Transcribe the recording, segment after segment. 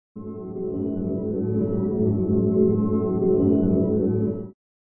Hey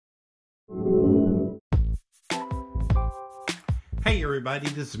everybody,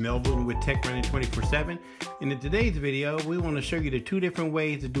 this is Melvin with Tech Running 24/7, and in today's video we want to show you the two different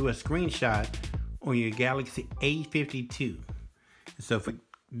ways to do a screenshot on your Galaxy A52. So for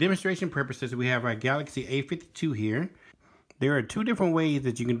demonstration purposes, we have our Galaxy A52 here. There are two different ways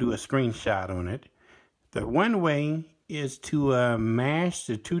that you can do a screenshot on it. The one way is to mash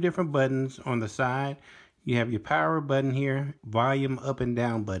the two different buttons on the side. You have your power button here, volume up and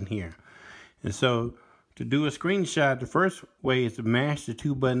down button here. And so to do a screenshot, the first way is to mash the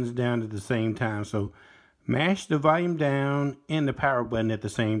two buttons down at the same time. So mash the volume down and the power button at the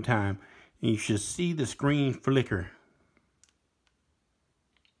same time, and you should see the screen flicker.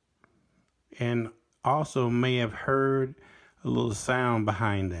 And also may have heard a little sound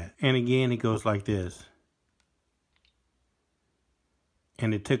behind that. And again, it goes like this.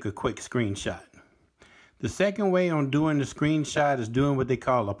 And it took a quick screenshot. The second way on doing the screenshot is doing what they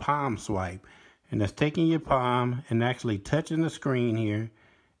call a palm swipe. And that's taking your palm and actually touching the screen here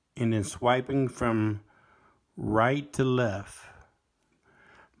and then swiping from right to left.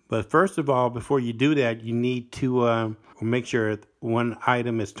 But first of all, before you do that, you need to make sure one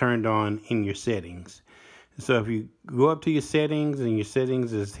item is turned on in your settings. So if you go up to your settings, and your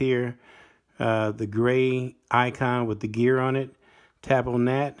settings is here, the gray icon with the gear on it, tap on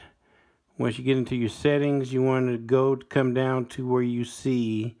that. Once you get into your settings, you want to come down to where you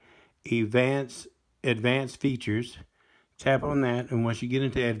see advanced features. Tap on that, and once you get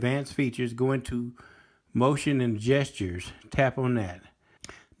into advanced features, go into motion and gestures. Tap on that.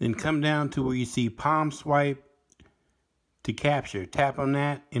 Then come down to where you see palm swipe to capture. Tap on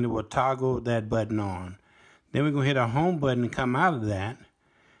that, and it will toggle that button on. Then we're going to hit our home button and come out of that.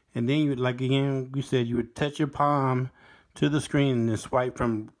 And then you, like again, we said you would touch your palm to the screen and then swipe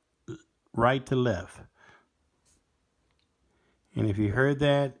from right to left. And if you heard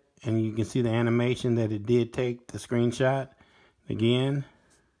that, and you can see the animation that it did take the screenshot again.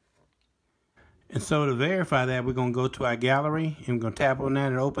 And so to verify that, we're going to go to our gallery and we're going to tap on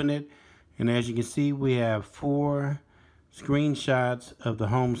that and open it. And as you can see, we have 4 screenshots of the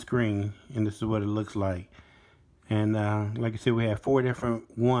home screen, and this is what it looks like. And like I said, we have 4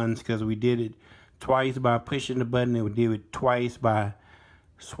 different ones because we did it twice by pushing the button, and we did it twice by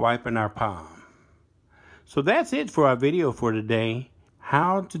swiping our palm. So that's it for our video for today.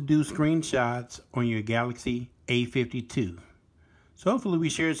 How to do screenshots on your Galaxy A52. So hopefully we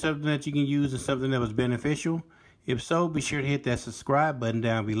shared something that you can use and something that was beneficial. If so, be sure to hit that subscribe button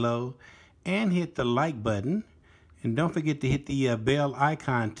down below and hit the like button. And don't forget to hit the bell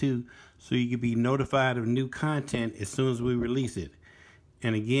icon too, so you can be notified of new content as soon as we release it.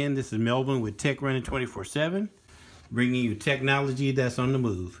 And again, this is Melvin with Tech Running 24/7, bringing you technology that's on the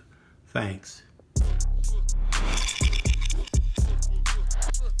move. Thanks.